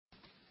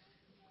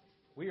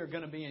We are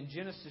going to be in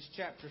Genesis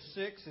chapter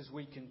 6 as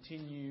we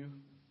continue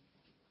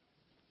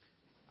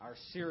our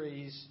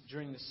series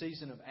during the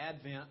season of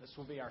Advent. This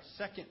will be our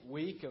second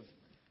week of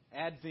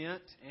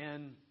Advent,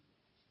 and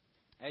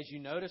as you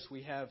notice,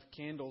 we have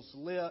candles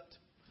lit.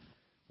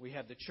 We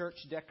have the church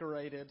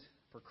decorated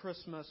for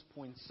Christmas,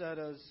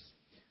 poinsettias,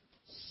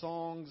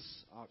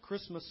 songs,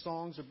 Christmas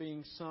songs are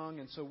being sung,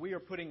 and so we are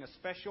putting a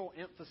special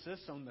emphasis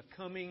on the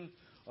coming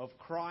of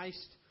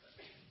Christ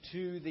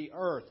to the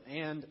earth.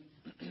 And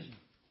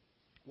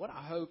what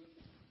I hope,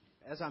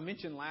 as I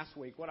mentioned last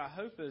week, what I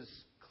hope is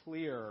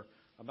clear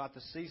about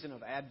the season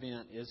of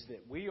Advent is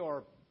that we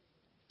are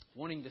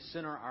wanting to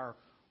center our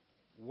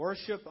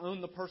worship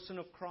on the person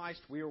of Christ.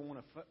 We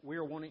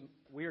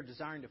are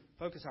desiring to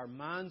focus our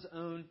minds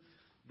on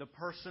the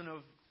person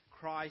of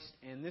Christ,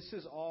 and this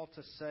is all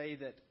to say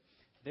that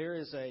there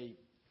is a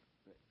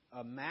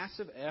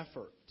massive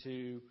effort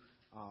to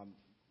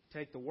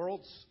take the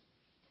world's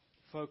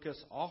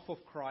focus off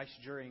of Christ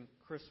during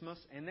Christmas,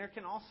 and there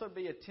can also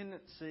be a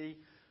tendency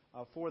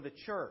for the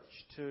church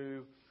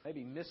to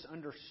maybe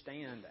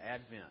misunderstand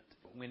Advent,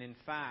 when in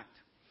fact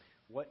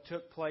what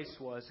took place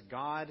was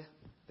God,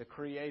 the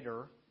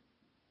Creator,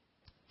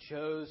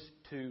 chose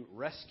to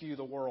rescue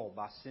the world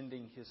by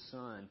sending His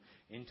Son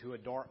into a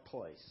dark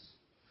place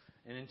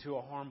and into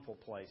a harmful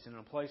place, in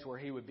a place where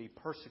He would be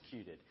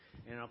persecuted,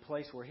 in a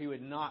place where He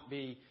would not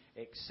be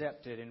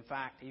accepted. In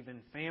fact,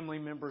 even family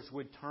members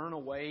would turn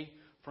away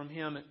from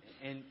Him,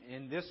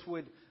 and this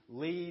would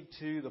lead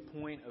to the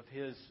point of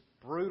His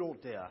brutal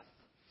death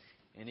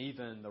and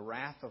even the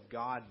wrath of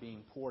God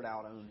being poured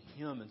out on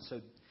Him. And so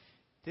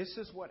this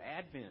is what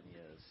Advent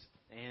is.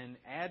 And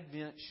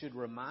Advent should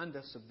remind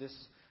us of this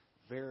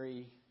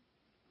very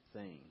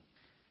thing.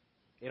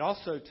 It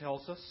also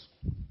tells us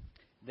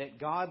that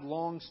God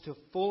longs to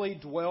fully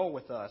dwell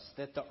with us,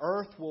 that the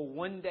earth will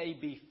one day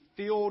be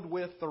filled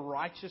with the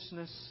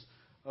righteousness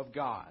of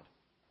God.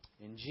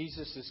 And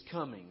Jesus'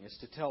 coming is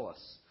to tell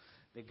us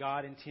that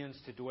God intends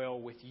to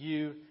dwell with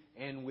you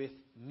and with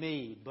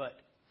me, but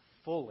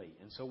fully.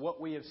 And so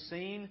what we have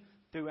seen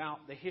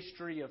throughout the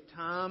history of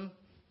time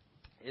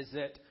is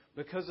that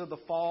because of the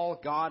fall,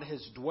 God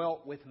has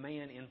dwelt with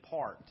man in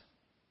part.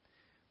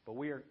 But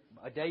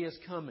a day is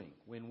coming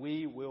when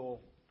we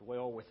will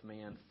dwell with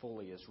man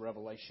fully, as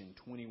Revelation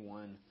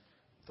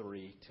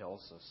 21:3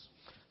 tells us.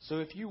 So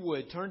if you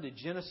would, turn to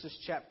Genesis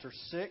chapter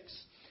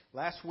 6.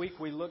 Last week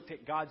we looked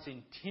at God's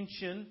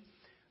intention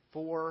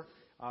for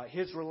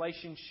His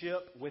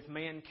relationship with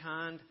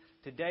mankind.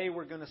 Today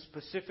we're going to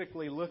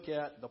specifically look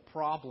at the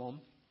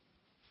problem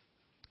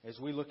as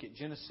we look at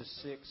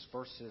Genesis 6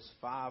 verses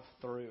 5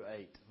 through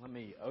 8. Let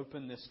me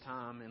open this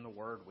time in the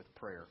Word with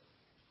prayer.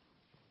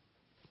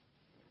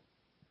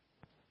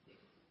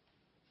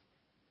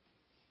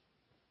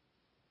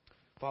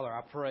 Father,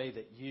 I pray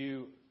that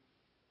You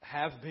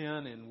have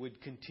been and would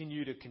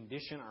continue to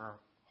condition our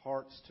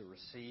hearts to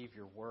receive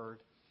Your Word,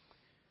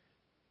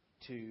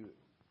 to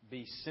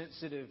be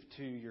sensitive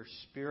to Your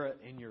Spirit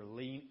and Your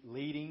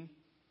leading.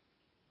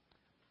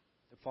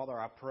 Father,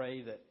 I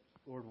pray that,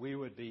 Lord, we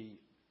would be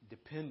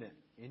dependent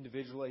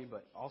individually,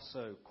 but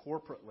also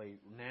corporately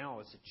now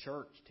as a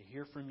church to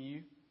hear from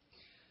You,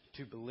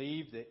 to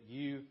believe that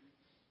You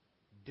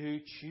do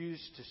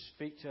choose to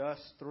speak to us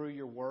through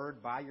Your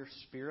Word by Your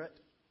Spirit,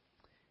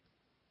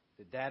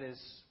 that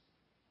is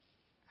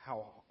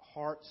how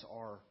hearts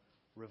are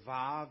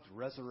revived,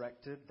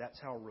 resurrected. That's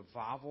how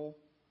revival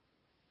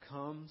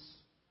comes.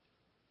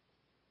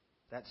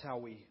 That's how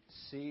we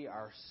see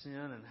our sin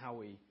and how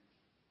we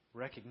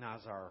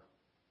recognize our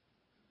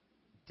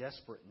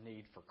desperate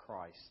need for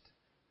Christ.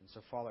 And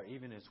so, Father,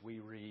 even as we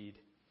read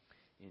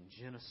in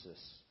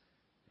Genesis,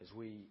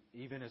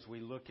 even as we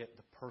look at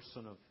the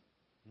person of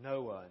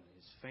Noah and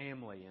his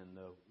family and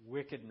the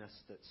wickedness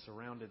that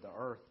surrounded the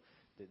earth,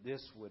 that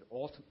this would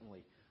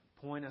ultimately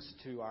point us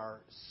to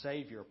our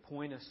Savior,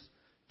 point us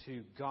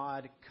to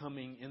God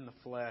coming in the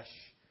flesh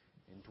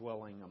and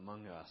dwelling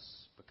among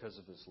us because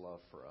of His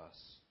love for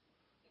us.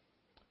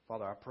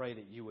 Father, I pray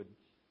that You would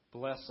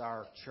bless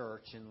our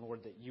church, and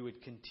Lord, that You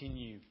would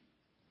continue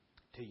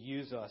to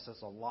use us as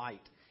a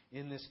light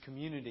in this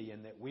community,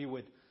 and that we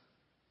would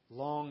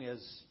long as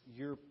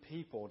Your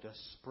people to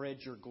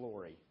spread Your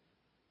glory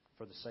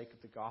for the sake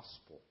of the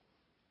gospel.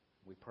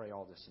 We pray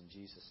all this in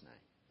Jesus'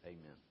 name.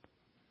 Amen.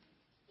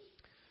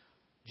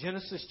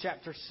 Genesis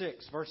chapter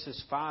 6,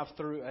 verses 5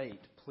 through 8.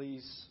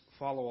 Please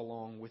follow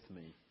along with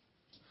me.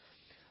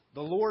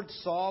 The Lord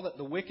saw that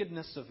the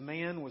wickedness of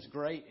man was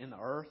great in the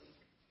earth,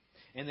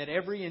 and that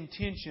every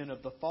intention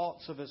of the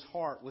thoughts of his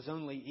heart was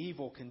only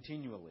evil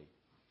continually.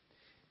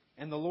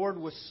 And the Lord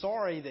was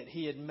sorry that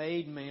He had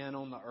made man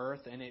on the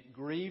earth, and it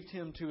grieved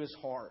Him to His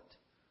heart.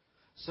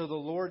 So the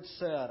Lord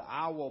said,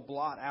 I will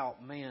blot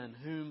out man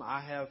whom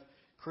I have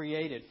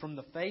created from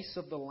the face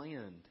of the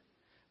land,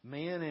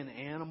 man and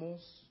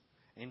animals,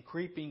 and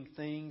creeping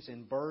things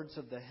and birds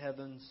of the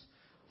heavens,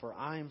 for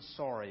I am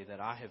sorry that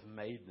I have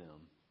made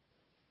them.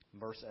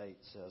 Verse 8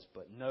 says,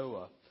 But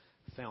Noah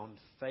found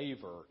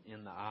favor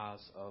in the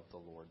eyes of the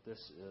Lord. This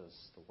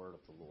is the word of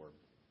the Lord.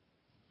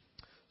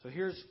 So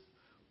here's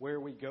where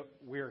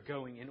we're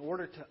going. In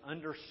order to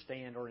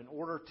understand, or in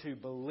order to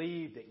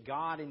believe that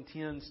God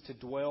intends to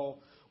dwell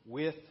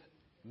with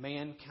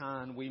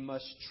mankind, we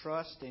must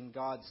trust in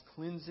God's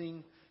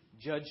cleansing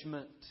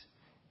judgment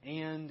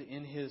and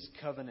in His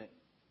covenant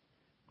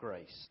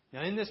grace.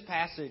 Now, in this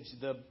passage,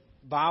 the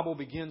Bible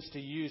begins to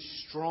use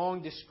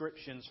strong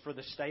descriptions for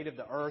the state of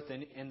the earth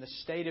and the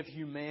state of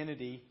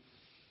humanity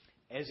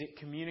as it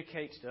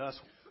communicates to us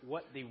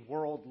what the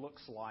world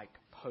looks like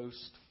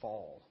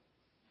post-fall.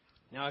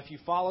 Now, if you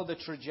follow the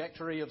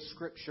trajectory of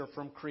Scripture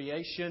from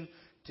creation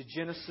to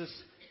Genesis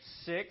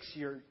 6,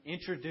 you're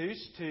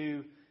introduced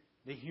to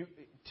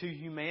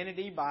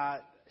humanity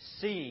by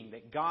seeing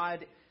that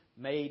God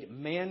made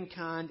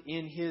mankind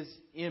in His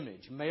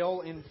image,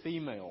 male and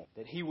female,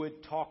 that He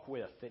would talk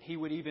with, that He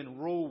would even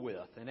rule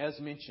with, and as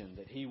mentioned,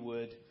 that He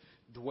would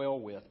dwell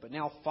with. But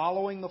now,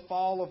 following the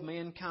fall of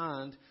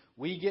mankind,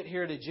 we get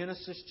here to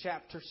Genesis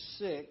chapter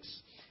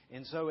 6,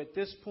 and so at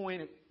this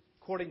point,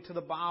 according to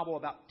the Bible,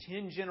 about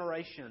 10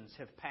 generations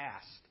have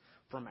passed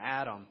from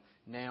Adam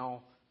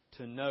now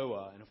to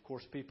Noah. And of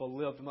course, people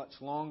lived much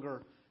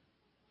longer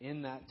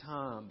in that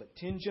time. But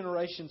 10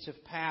 generations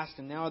have passed,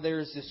 and now there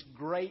is this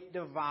great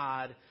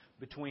divide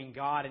between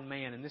God and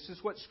man. And this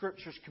is what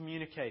Scripture is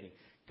communicating.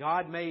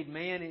 God made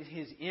man in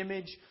His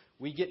image.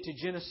 We get to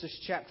Genesis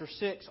chapter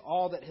 6,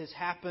 all that has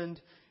happened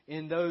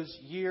in those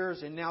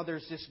years, and now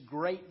there's this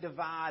great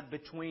divide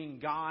between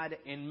God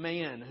and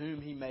man,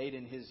 whom He made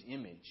in His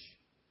image.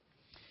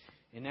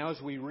 And now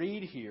as we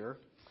read here,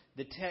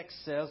 the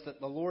text says that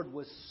the Lord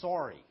was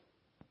sorry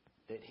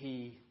that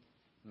He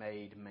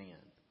made man.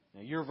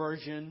 Now your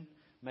version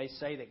may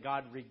say that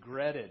God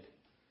regretted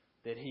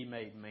that He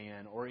made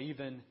man, or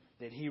even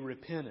that He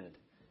repented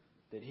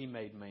that He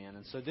made man.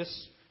 And so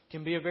this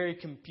can be a very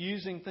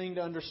confusing thing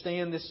to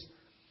understand.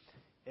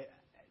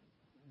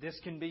 This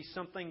can be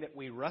something that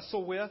we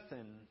wrestle with,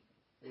 and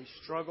we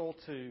struggle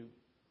to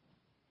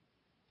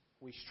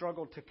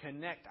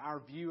connect our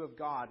view of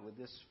God with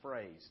this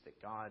phrase,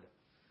 that God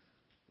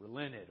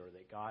relented or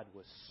that God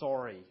was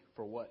sorry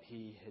for what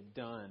He had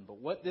done. But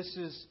what this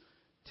is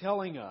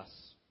telling us,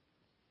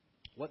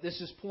 what this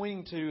is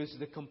pointing to, is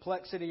the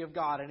complexity of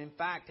God. And in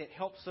fact, it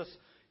helps us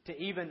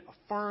to even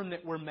affirm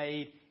that we're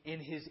made in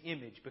His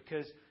image,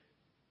 because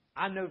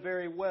I know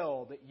very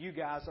well that you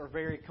guys are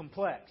very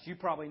complex. You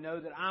probably know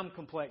that I'm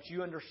complex.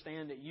 You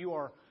understand that you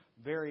are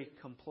very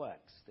complex,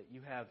 that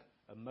you have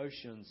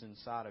emotions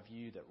inside of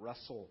you that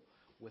wrestle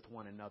with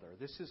one another.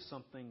 This is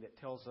something that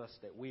tells us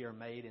that we are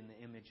made in the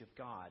image of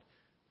God.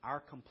 Our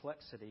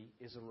complexity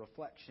is a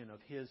reflection of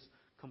His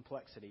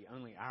complexity.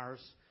 Only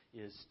ours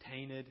is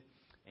tainted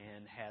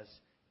and has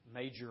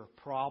major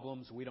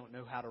problems. We don't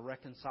know how to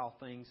reconcile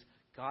things.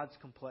 God's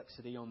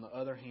complexity, on the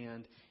other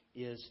hand,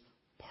 is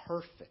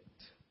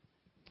perfect.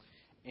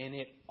 And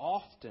it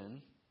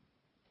often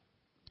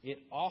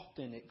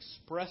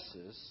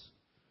expresses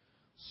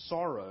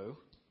sorrow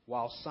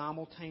while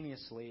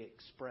simultaneously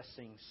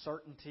expressing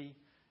certainty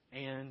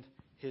and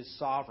His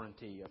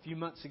sovereignty. A few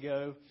months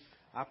ago,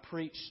 I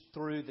preached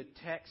through the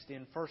text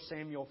in 1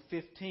 Samuel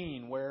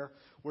 15 where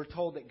we're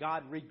told that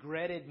God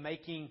regretted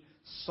making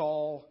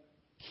Saul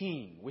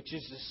king, which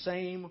is the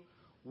same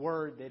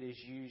word that is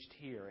used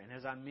here. And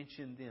as I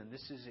mentioned then,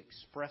 this is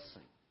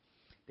expressing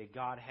that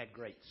God had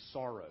great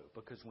sorrow,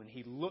 because when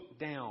He looked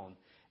down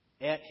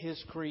at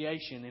His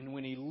creation and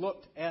when He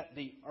looked at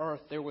the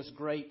earth, there was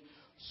great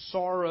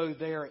sorrow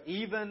there,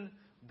 even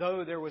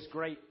though there was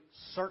great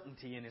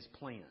certainty in His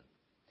plan,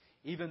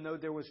 even though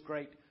there was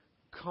great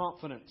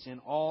confidence in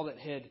all that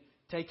had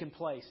taken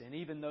place, and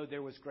even though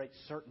there was great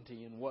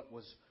certainty in what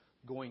was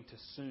going to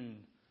soon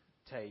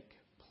take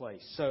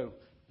place. So,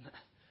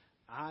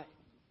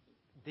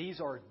 these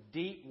are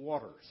deep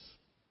waters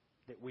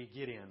that we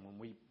get in when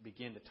we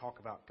begin to talk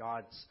about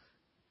God's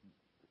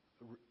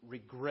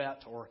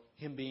regret, or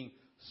Him being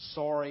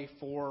sorry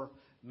for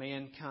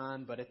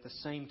mankind, but at the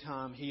same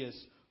time He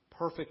is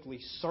perfectly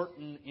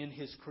certain in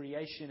His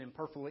creation and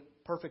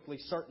perfectly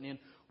certain in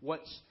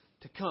what's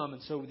to come.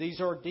 And so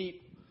these are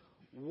deep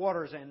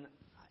waters,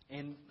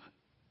 and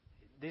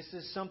this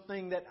is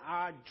something that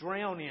I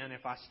drown in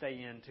if I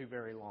stay in too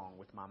very long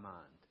with my mind.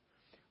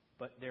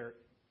 But they're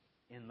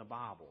in the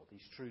Bible.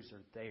 These truths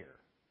are there,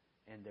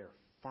 and they're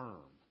firm.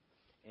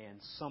 And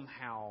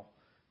somehow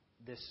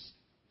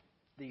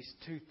these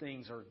two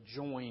things are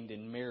joined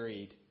and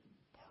married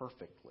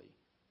perfectly.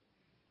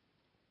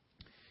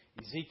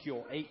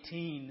 Ezekiel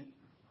 18,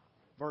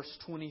 verse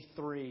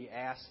 23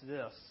 asks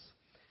this: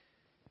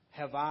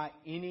 "Have I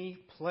any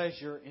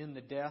pleasure in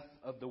the death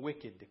of the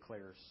wicked,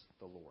 declares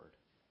the Lord?"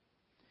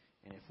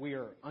 And if we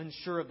are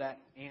unsure of that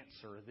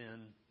answer,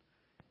 then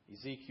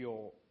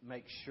Ezekiel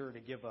makes sure to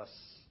give us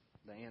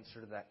the answer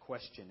to that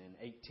question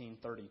in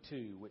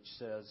 18:32, which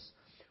says,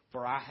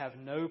 "For I have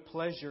no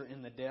pleasure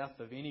in the death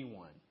of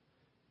anyone,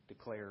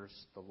 declares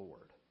the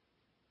Lord."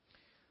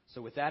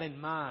 So with that in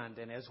mind,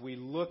 and as we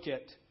look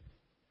at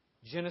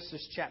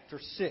Genesis chapter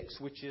 6,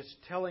 which is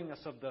telling us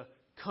of the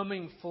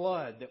coming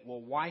flood that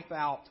will wipe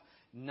out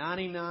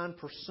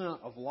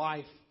 99% of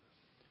life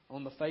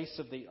on the face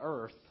of the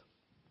earth,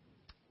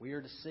 we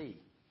are to see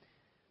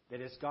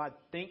that as God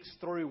thinks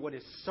through what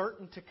is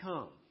certain to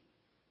come,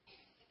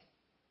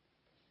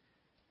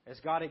 as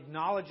God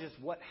acknowledges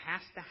what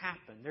has to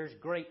happen, there's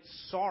great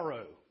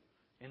sorrow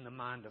in the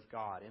mind of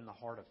God, in the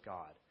heart of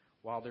God,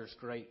 while there's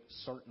great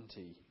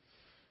certainty,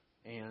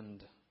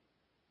 and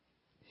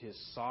His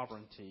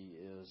sovereignty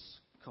is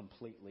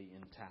completely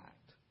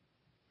intact.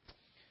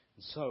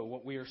 And so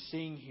what we are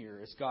seeing here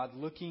is God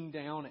looking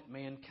down at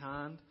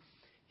mankind.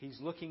 He's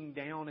looking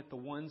down at the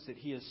ones that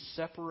He is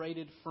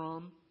separated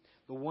from,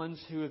 the ones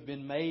who have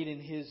been made in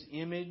His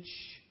image,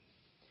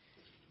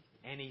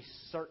 and He's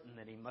certain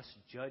that He must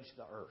judge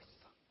the earth.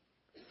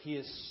 He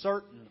is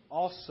certain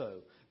also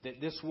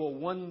that this will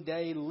one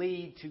day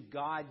lead to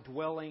God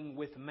dwelling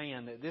with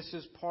man, that this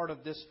is part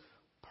of this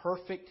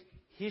perfect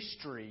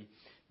history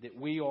that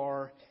we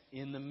are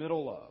in the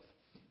middle of.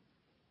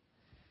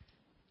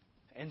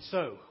 And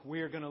so,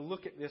 we are going to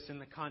look at this in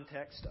the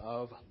context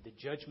of the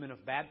judgment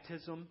of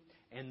baptism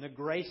and the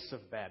grace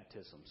of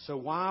baptism. So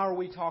why are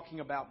we talking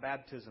about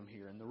baptism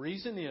here? And the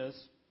reason is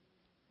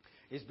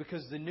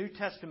because the New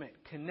Testament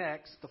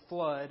connects the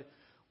flood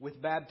with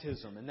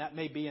baptism. And that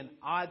may be an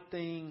odd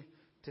thing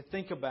to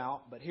think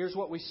about, but here's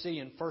what we see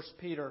in 1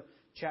 Peter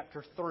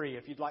chapter 3.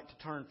 If you'd like to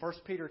turn 1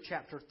 Peter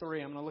chapter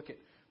 3, I'm going to look at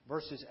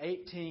verses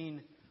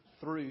 18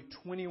 through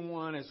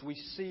 21 as we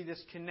see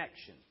this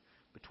connection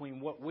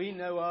between what we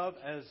know of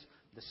as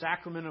the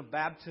sacrament of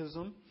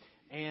baptism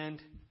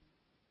and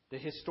the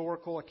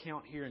historical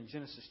account here in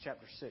Genesis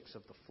chapter 6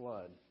 of the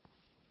flood.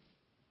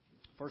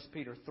 1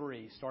 Peter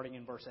 3, starting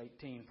in verse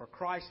 18. For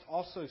Christ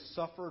also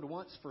suffered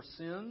once for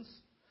sins,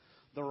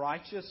 the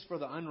righteous for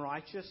the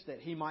unrighteous, that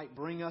He might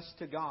bring us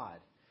to God,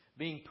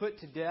 being put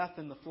to death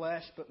in the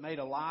flesh, but made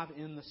alive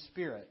in the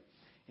Spirit,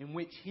 in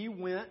which He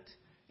went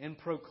and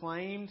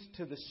proclaimed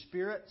to the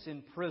spirits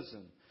in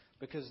prison,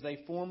 because they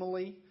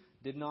formerly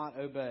did not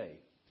obey,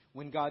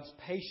 when God's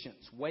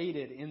patience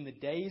waited in the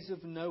days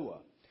of Noah,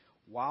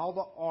 while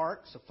the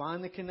ark, so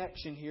find the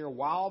connection here,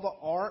 while the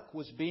ark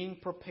was being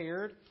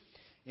prepared,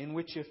 in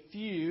which a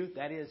few,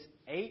 that is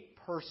 8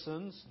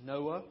 persons,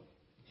 Noah,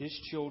 his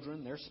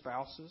children, their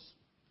spouses,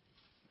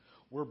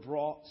 were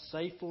brought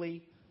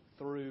safely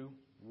through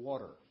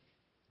water.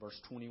 Verse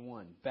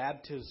 21,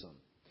 baptism,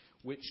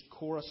 which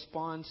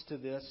corresponds to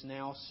this,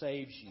 now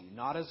saves you,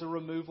 not as a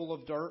removal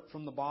of dirt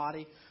from the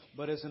body,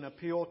 but as an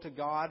appeal to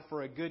God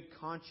for a good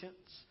conscience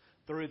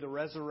through the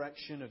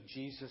resurrection of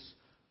Jesus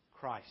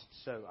Christ.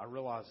 So I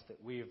realize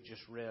that we have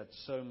just read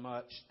so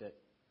much that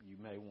you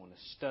may want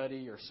to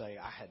study or say,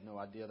 I had no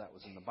idea that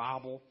was in the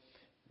Bible.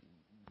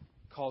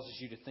 It causes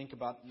you to think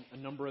about a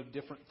number of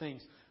different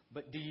things.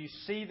 But do you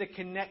see the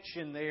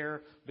connection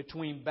there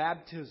between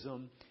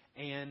baptism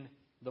and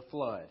the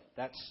flood?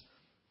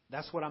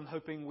 That's what I'm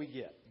hoping we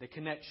get. The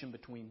connection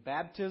between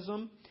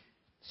baptism,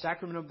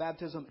 sacrament of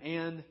baptism,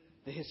 and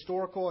the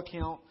historical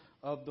account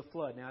of the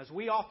flood. Now, as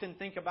we often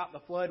think about the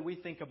flood, we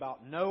think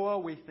about Noah,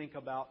 we think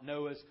about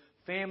Noah's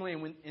family,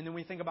 and then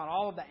we think about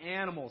all of the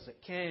animals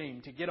that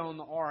came to get on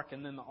the ark,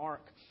 and then the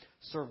ark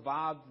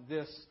survived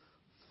this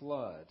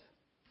flood.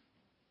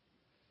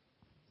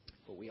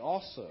 But we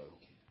also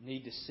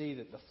need to see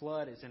that the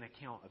flood is an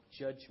account of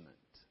judgment.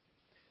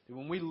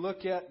 When we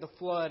look at the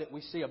flood,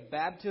 we see a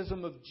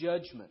baptism of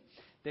judgment,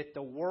 that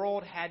the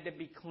world had to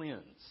be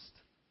cleansed.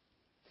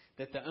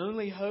 That the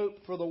only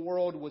hope for the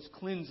world was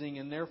cleansing,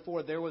 and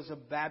therefore there was a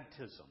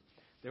baptism.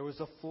 There was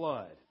a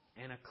flood,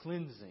 and a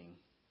cleansing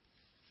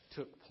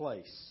took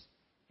place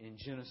in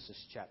Genesis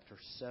chapter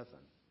 7.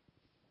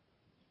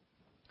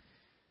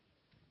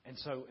 And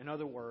so, in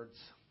other words,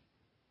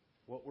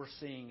 what we're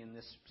seeing in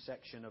this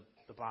section of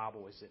the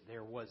Bible is that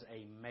there was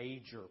a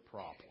major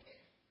problem.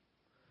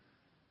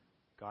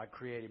 God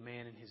created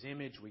man in His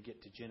image. We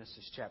get to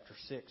Genesis chapter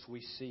 6. We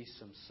see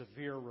some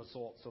severe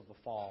results of the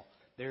fall.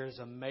 There is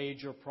a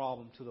major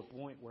problem to the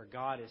point where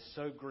God is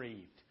so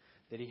grieved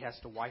that He has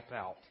to wipe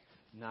out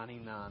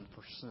 99%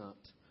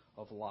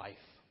 of life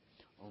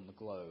on the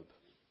globe.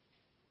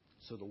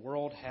 So the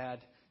world had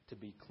to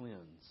be cleansed.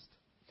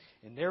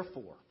 And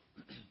therefore,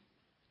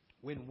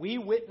 when we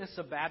witness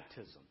a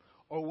baptism,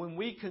 or when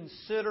we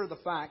consider the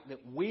fact that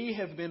we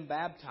have been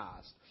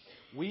baptized,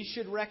 we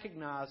should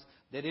recognize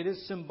that it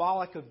is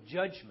symbolic of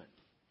judgment.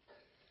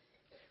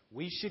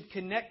 We should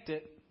connect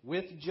it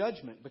with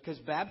judgment, because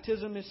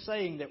baptism is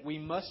saying that we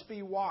must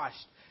be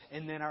washed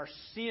and that our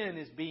sin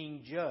is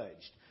being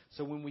judged.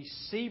 So when we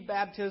see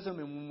baptism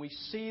and when we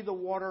see the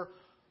water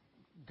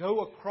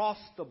go across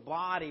the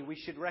body, we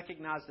should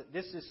recognize that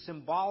this is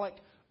symbolic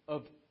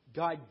of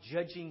God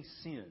judging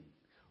sin.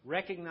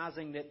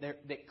 Recognizing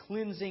that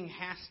cleansing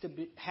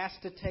has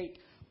to take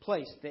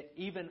place, that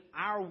even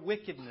our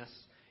wickedness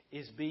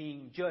is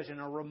being judged,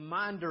 and a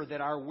reminder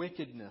that our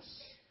wickedness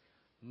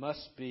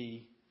must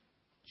be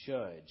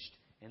judged,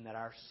 and that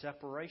our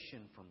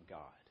separation from God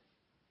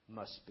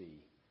must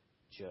be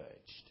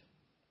judged.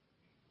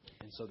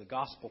 And so the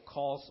gospel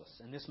calls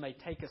us, and this may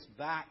take us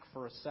back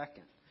for a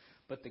second,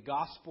 but the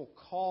gospel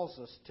calls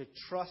us to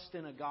trust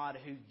in a God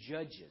who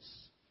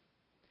judges.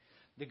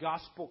 The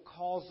gospel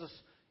calls us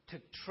to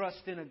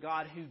trust in a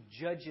God who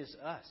judges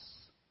us.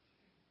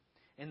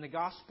 And the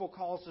gospel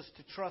calls us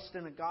to trust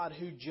in a God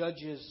who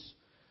judges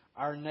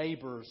our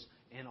neighbors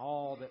and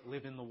all that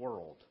live in the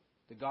world.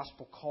 The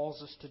gospel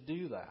calls us to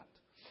do that.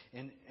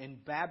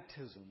 And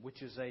baptism,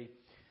 which is a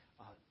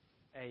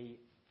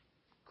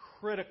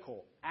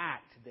critical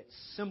act that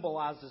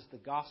symbolizes the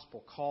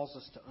gospel, calls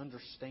us to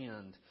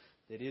understand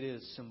that it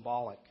is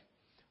symbolic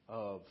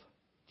of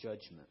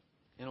judgment.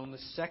 And on the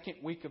second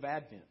week of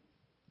Advent,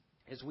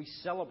 as we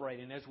celebrate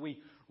and as we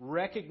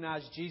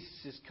recognize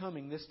Jesus'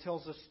 coming, this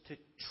tells us to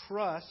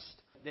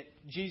trust that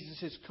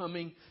Jesus'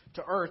 coming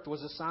to earth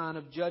was a sign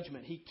of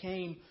judgment. He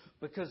came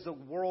because the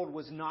world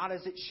was not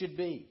as it should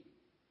be.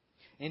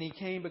 And He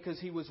came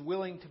because He was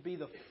willing to be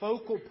the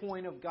focal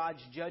point of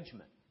God's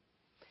judgment.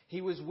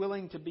 He was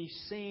willing to be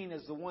seen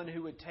as the one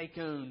who would take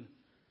on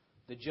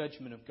the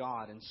judgment of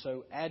God. And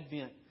so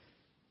Advent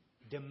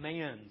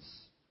demands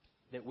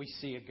that we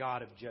see a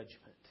God of judgment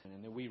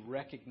and that we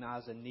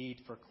recognize a need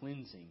for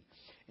cleansing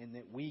and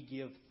that we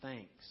give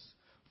thanks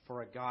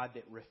for a God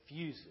that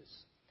refuses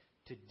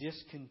to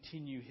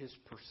discontinue His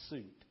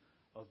pursuit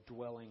of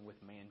dwelling with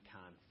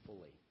mankind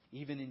fully.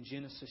 Even in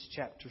Genesis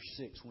chapter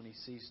 6, when He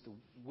sees the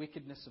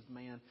wickedness of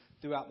man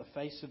throughout the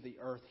face of the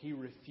earth, He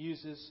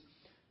refuses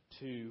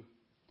to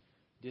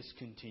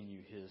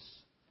discontinue His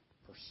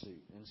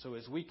pursuit. And so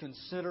as we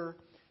consider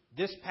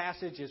this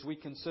passage, as we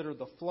consider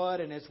the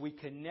flood, and as we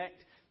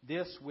connect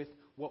this with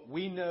what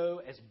we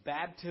know as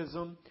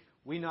baptism,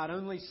 we not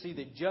only see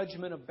the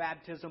judgment of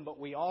baptism, but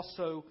we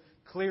also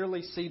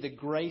clearly see the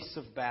grace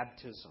of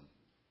baptism.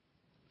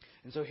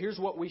 And so here's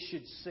what we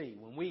should see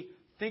when we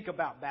think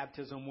about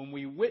baptism, when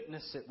we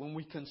witness it, when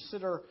we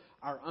consider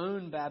our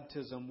own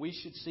baptism. We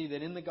should see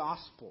that in the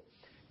gospel,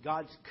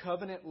 God's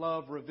covenant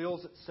love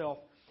reveals itself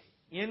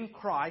in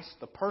Christ,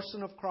 the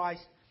person of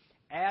Christ,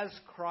 as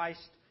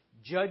Christ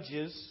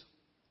judges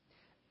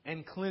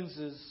and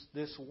cleanses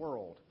this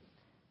world,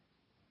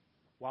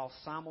 while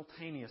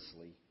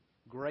simultaneously,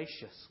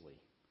 graciously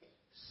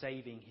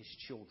saving His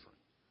children.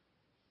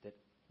 That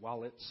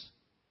while it's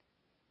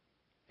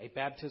a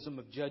baptism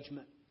of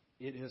judgment,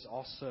 it is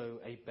also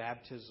a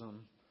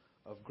baptism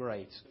of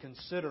grace.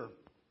 Consider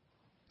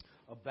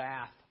a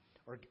bath,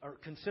 or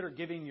consider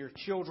giving your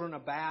children a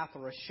bath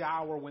or a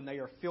shower when they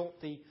are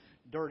filthy,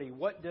 dirty.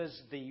 What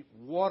does the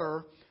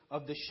water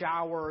of the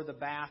shower or the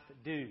bath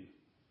do?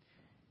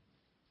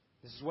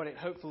 This is what it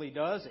hopefully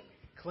does. It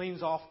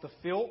cleans off the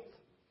filth.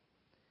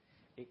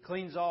 It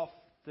cleans off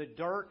the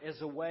dirt as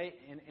a way,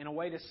 and a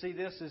way to see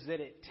this is that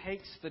it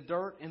takes the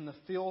dirt and the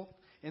filth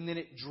and then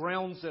it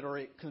drowns it or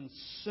it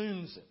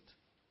consumes it.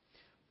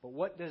 But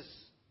what does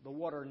the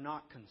water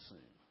not consume?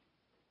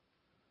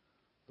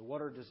 The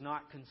water does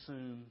not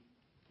consume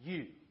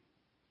you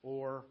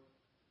or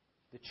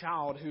the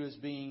child who is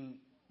being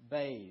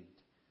bathed.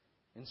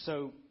 And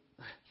so,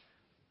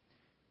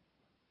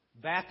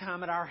 bath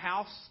time at our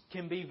house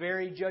can be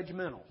very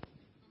judgmental.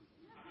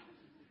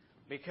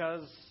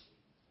 Because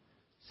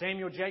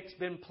Samuel Jake's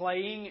been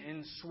playing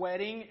and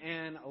sweating,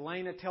 and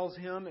Elena tells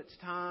him it's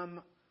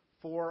time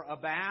for a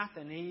bath,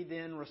 and he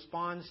then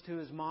responds to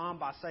his mom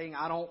by saying,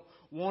 I don't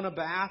want a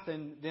bath.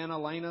 And then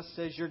Elena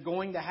says, you're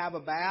going to have a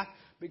bath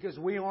because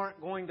we aren't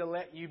going to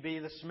let you be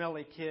the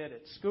smelly kid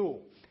at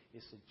school.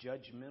 It's a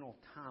judgmental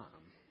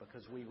time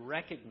because we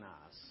recognize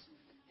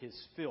his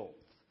filth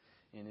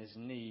and his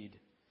need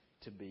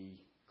to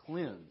be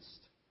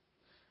cleansed.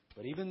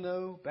 But even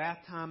though bath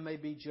time may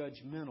be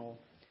judgmental,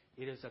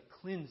 it is a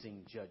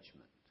cleansing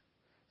judgment.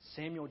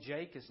 Samuel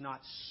Jake is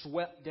not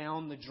swept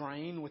down the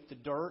drain with the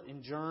dirt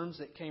and germs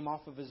that came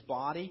off of his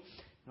body.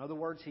 In other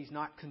words, he's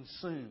not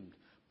consumed,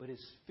 but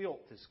his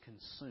filth is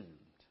consumed.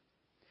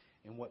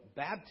 And what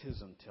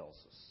baptism tells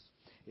us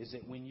is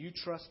that when you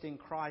trust in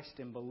Christ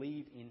and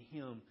believe in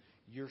Him,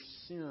 your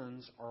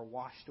sins are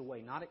washed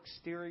away. Not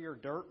exterior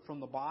dirt from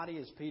the body,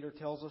 as Peter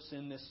tells us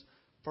in this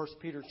 1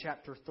 Peter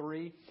chapter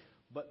 3,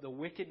 but the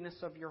wickedness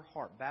of your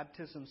heart.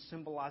 Baptism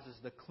symbolizes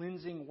the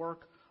cleansing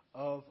work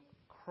of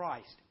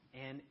Christ,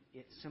 and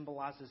it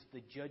symbolizes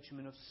the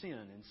judgment of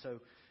sin. And so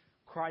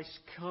Christ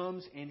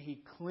comes and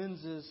He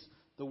cleanses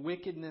the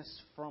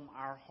wickedness from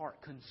our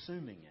heart,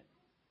 consuming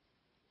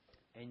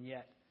it. And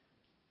yet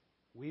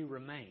we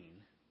remain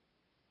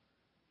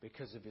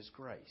because of His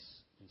grace.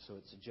 And so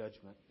it's a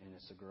judgment and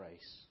it's a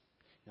grace.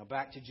 Now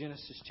back to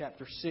Genesis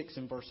chapter 6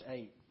 and verse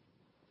 8.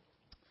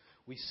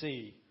 We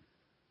see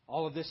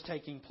all of this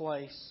taking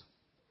place.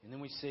 And then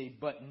we see,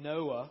 but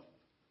Noah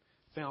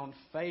found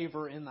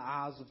favor in the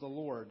eyes of the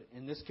Lord.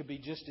 And this could be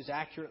just as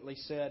accurately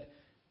said,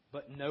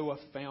 but Noah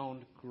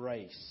found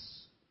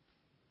grace.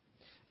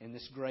 And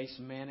this grace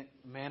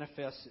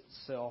manifests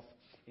itself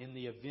in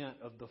the event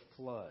of the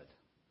flood.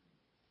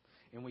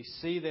 And we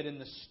see that in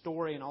the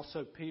story, and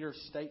also Peter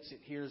states it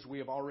here as we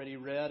have already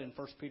read in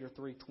 1 Peter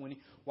 3:20,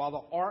 while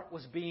the ark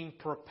was being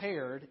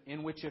prepared,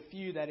 in which a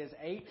few, that is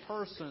 8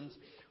 persons,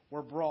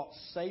 were brought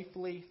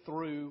safely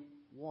through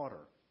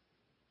water.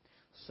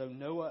 So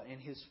Noah and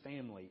his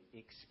family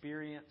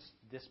experienced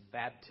this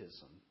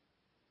baptism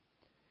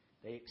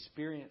They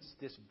experienced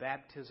this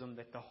baptism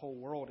that the whole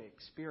world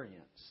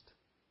experienced.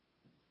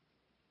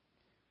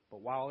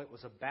 But while it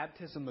was a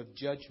baptism of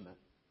judgment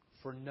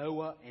for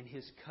Noah and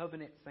his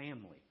covenant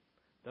family,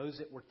 those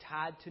that were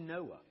tied to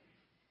Noah,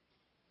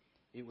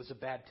 it was a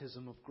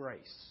baptism of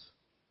grace.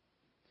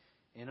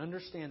 And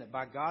understand that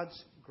by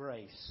God's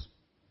grace,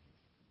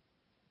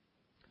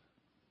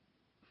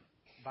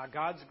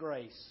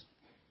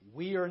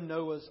 we are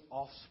Noah's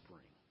offspring.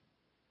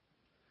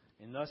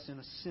 And thus, in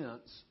a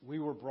sense, we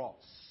were brought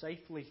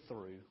safely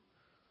through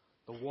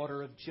the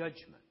water of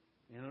judgment.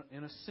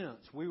 In a sense,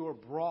 we were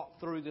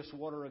brought through this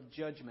water of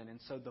judgment. And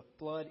so the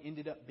flood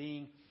ended up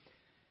being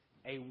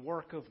a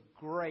work of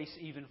grace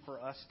even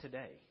for us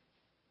today.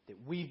 That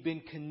we've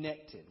been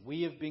connected.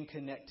 We have been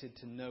connected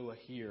to Noah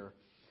here.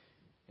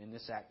 And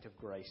this act of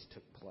grace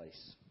took place.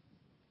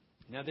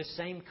 Now, this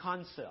same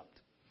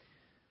concept,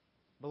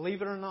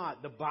 believe it or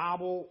not, the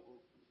Bible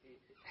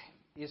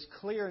is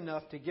clear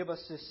enough to give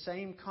us this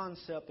same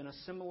concept in a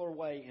similar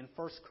way in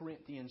 1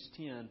 Corinthians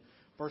 10,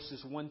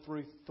 verses 1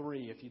 through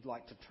 3, if you'd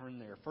like to turn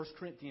there. 1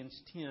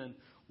 Corinthians 10,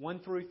 1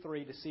 through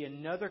 3, to see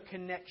another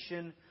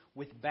connection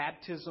with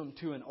baptism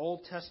to an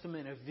Old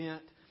Testament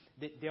event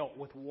that dealt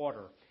with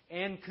water,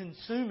 and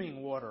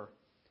consuming water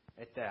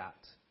at that.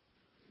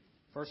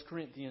 1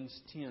 Corinthians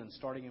 10,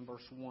 starting in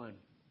verse 1.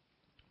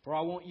 For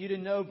I want you to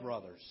know,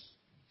 brothers,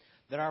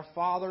 that our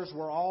fathers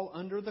were all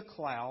under the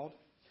cloud,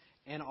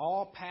 and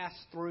all passed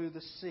through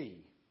the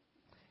sea.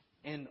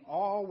 And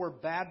all were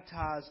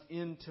baptized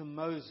into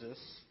Moses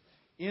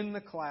in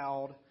the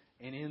cloud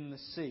and in the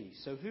sea.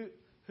 So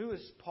who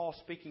is Paul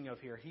speaking of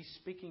here? He's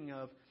speaking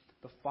of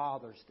the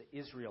fathers, the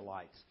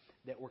Israelites,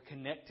 that were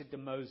connected to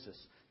Moses.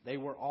 They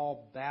were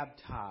all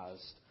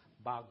baptized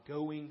by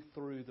going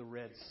through the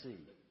Red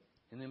Sea.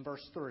 And then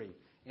verse 3.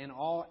 And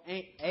all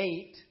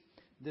ate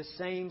the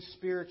same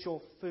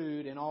spiritual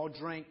food, and all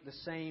drank the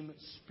same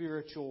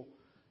spiritual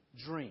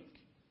drink.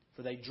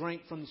 For they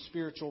drank from the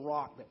spiritual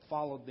rock that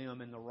followed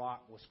them, and the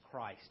rock was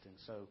Christ. And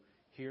so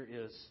here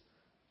is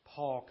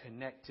Paul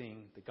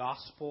connecting the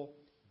gospel,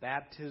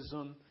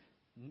 baptism,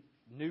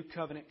 new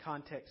covenant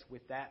context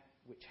with that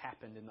which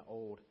happened in the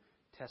Old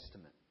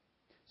Testament.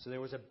 So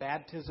there was a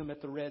baptism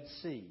at the Red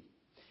Sea.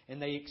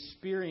 And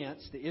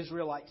the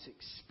Israelites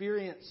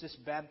experienced this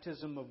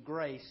baptism of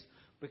grace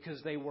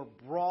because they were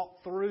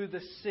brought through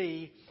the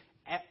sea,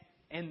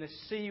 and the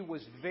sea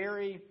was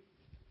very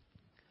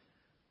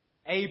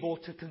able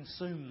to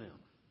consume them,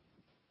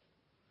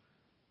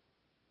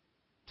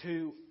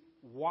 to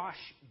wash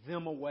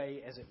them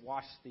away as it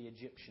washed the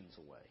Egyptians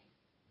away.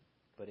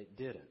 But it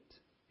didn't.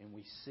 And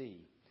we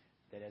see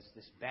that as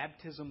this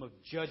baptism of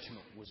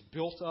judgment was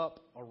built up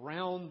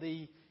around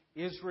the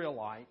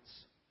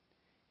Israelites,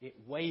 it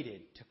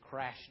waited to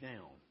crash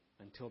down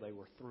until they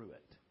were through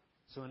it.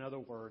 So in other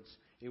words,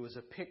 it was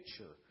a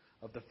picture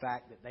of the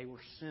fact that they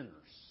were sinners,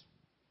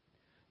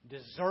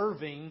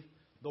 deserving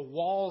the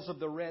walls of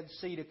the Red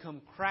Sea to come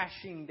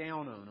crashing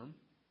down on them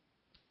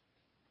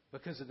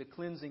because of the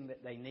cleansing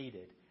that they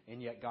needed.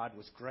 And yet God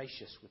was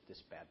gracious with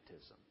this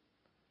baptism.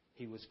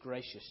 He was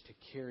gracious to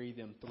carry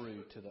them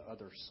through to the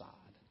other side.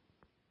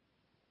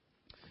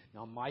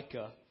 Now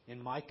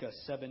in Micah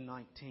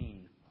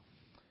 7:19,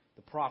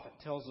 the prophet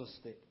tells us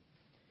that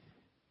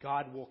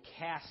God will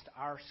cast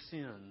our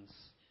sins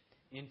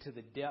into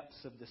the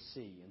depths of the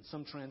sea. And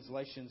some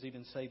translations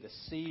even say the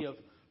sea of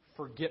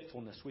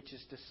forgetfulness, which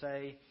is to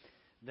say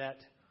that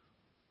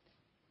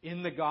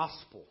in the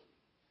gospel,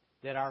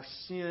 that our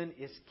sin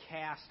is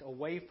cast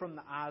away from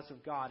the eyes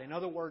of God. In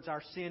other words,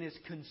 our sin is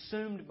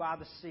consumed by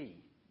the sea.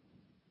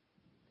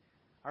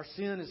 Our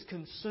sin is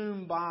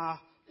consumed by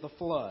the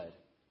flood.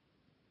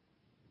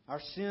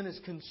 Our sin is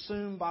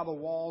consumed by the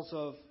walls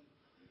of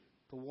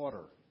the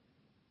water.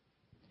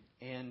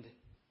 And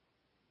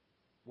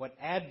what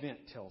Advent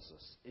tells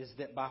us is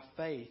that by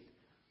faith,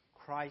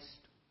 Christ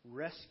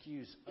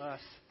rescues us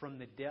from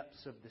the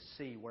depths of the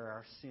sea where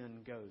our sin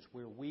goes,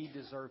 where we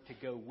deserve to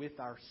go with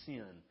our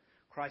sin.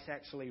 Christ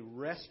actually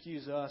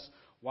rescues us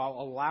while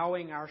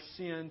allowing our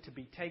sin to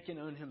be taken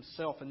on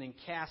Himself and then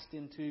cast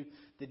into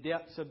the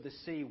depths of the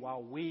sea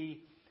while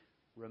we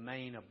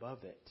remain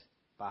above it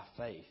by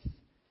faith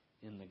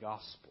in the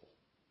gospel.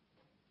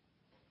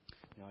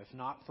 Now, if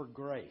not for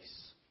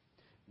grace,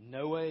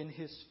 Noah and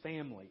his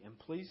family, and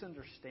please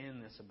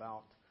understand this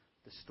about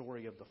the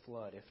story of the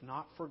flood. If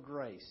not for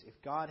grace, if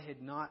God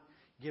had not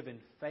given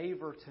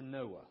favor to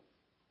Noah,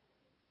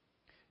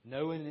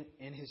 Noah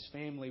and his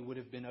family would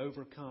have been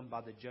overcome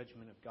by the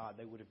judgment of God.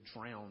 They would have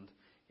drowned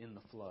in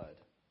the flood.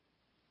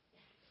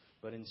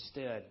 But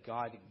instead,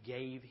 God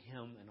gave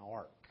him an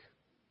ark.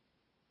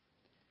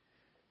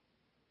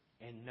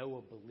 And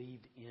Noah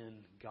believed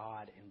in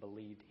God and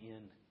believed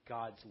in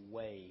God's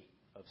way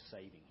of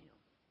saving him.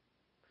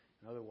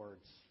 In other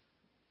words,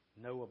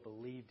 Noah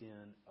believed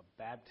in a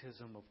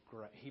baptism of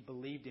grace. He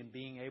believed in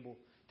being able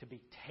to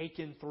be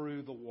taken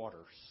through the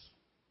waters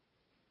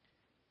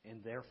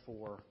and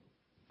therefore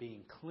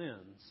being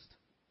cleansed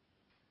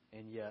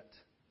and yet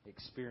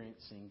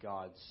experiencing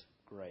God's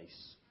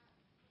grace.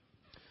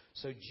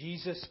 So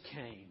Jesus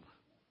came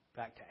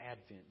back to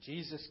Advent.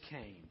 Jesus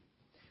came.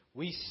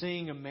 We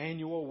sing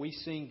Emmanuel. We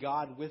sing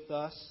God with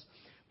us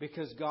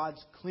because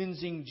God's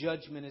cleansing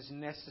judgment is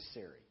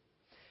necessary.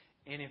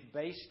 And if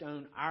based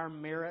on our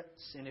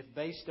merits, and if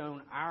based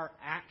on our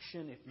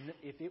action,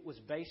 if it was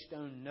based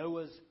on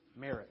Noah's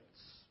merits,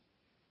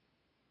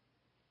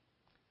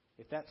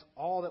 if that's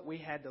all that we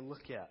had to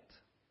look at,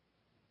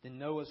 then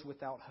Noah's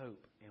without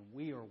hope, and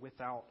we are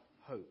without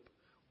hope.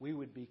 We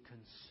would be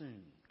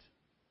consumed,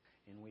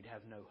 and we'd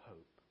have no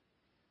hope.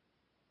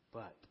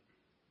 But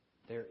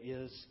there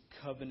is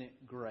covenant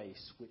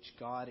grace which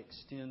God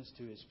extends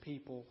to His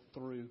people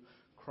through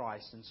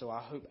Christ. And so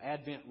I hope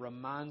Advent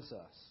reminds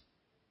us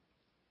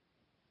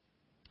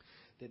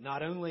that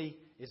not only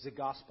is the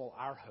gospel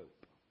our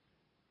hope,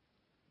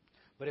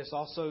 but it's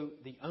also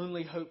the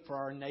only hope for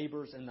our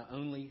neighbors and the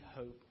only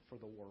hope for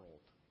the world.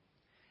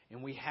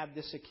 And we have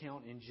this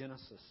account in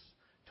Genesis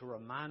to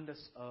remind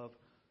us of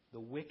the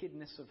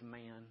wickedness of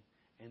man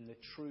and the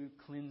true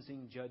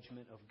cleansing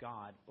judgment of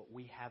God. But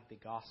we have the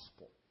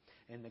gospel.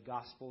 And the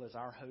gospel is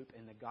our hope,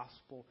 and the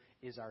gospel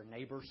is our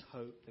neighbor's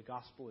hope. The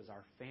gospel is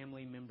our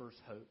family member's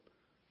hope.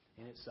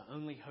 And it's the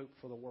only hope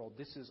for the world.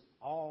 This is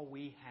all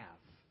we have.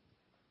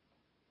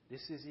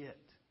 This is it.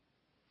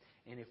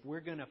 And if we're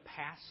going to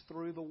pass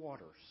through the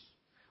waters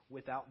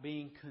without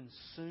being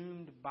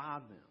consumed by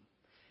them,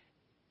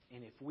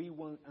 and if we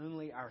want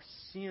only our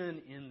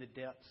sin in the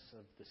depths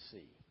of the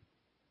sea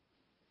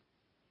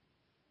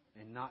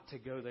and not to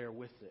go there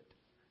with it,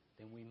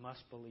 then we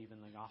must believe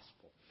in the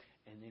gospel.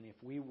 And then if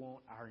we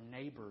want our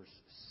neighbor's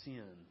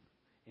sin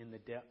in the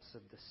depths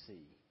of the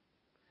sea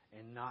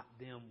and not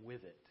them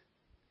with it,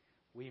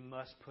 we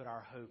must put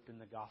our hope in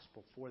the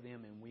gospel for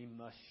them, and we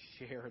must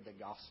share the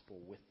gospel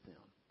with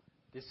them.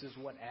 This is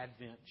what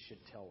Advent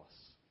should tell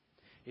us.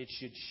 It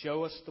should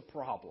show us the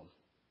problem,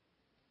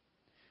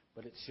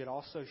 but it should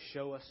also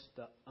show us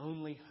the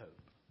only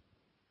hope,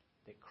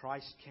 that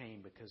Christ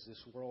came because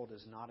this world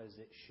is not as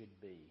it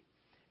should be,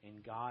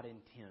 and God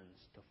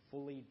intends to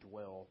fully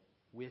dwell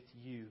with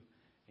you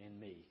and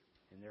me.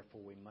 And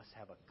therefore we must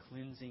have a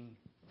cleansing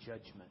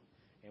judgment,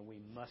 and we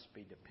must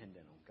be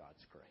dependent on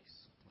God's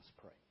grace. Let's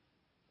pray.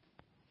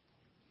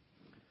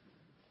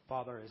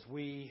 Father, as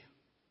we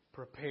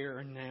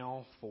prepare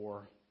now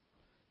for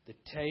the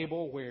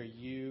table where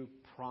you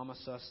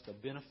promise us the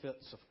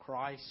benefits of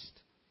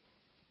Christ,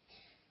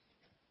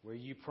 where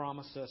you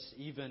promise us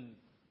even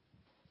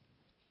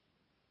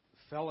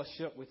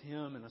fellowship with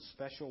Him in a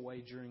special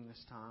way during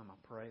this time, I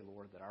pray,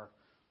 Lord, that our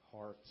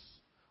hearts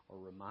are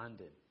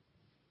reminded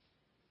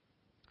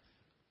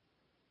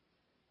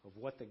of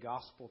what the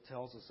gospel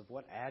tells us, of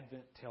what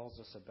Advent tells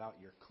us about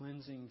your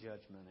cleansing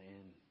judgment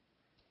and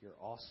your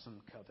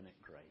awesome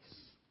covenant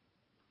grace.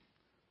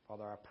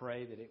 Father, I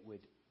pray that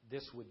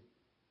this would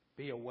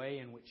be a way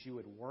in which you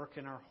would work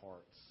in our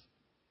hearts.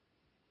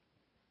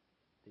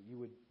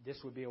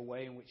 This would be a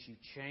way in which you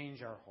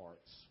change our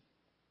hearts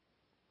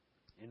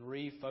and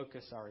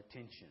refocus our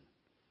attention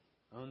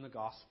on the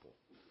gospel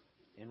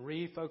and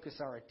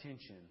refocus our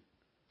attention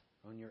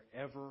on your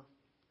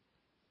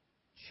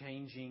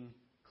ever-changing,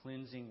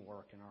 cleansing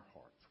work in our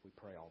hearts. We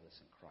pray all this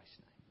in Christ's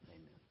name.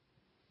 Amen.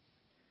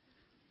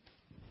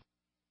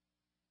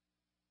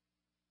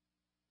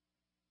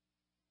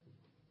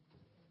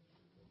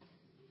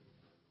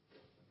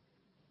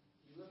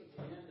 You look at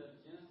the end of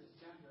Genesis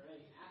chapter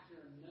 8,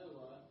 after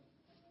Noah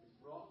is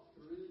brought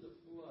through the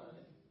flood,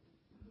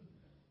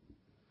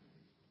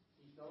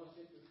 he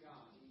fellowships with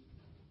God.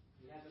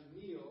 He has a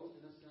meal,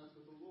 in a sense,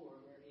 with the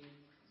Lord, where he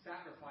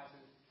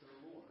sacrifices